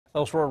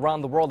Elsewhere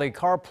around the world, a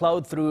car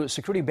plowed through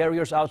security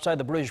barriers outside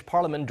the British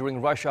Parliament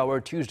during rush hour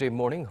Tuesday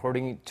morning,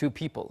 hurting 2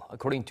 people.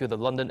 According to the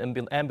London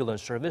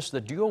Ambulance Service, the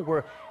duo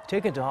were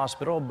taken to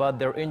hospital, but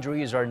their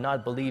injuries are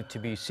not believed to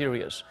be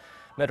serious.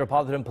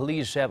 Metropolitan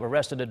Police have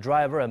arrested a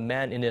driver, a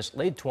man in his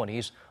late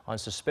 20s, on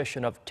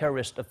suspicion of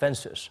terrorist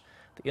offenses.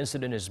 The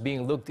incident is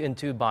being looked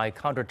into by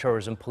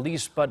counter-terrorism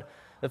police, but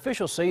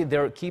officials say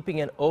they're keeping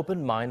an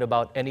open mind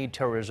about any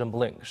terrorism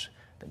links.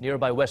 The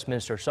nearby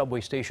Westminster subway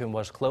station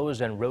was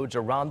closed and roads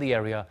around the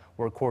area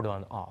were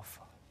cordoned off.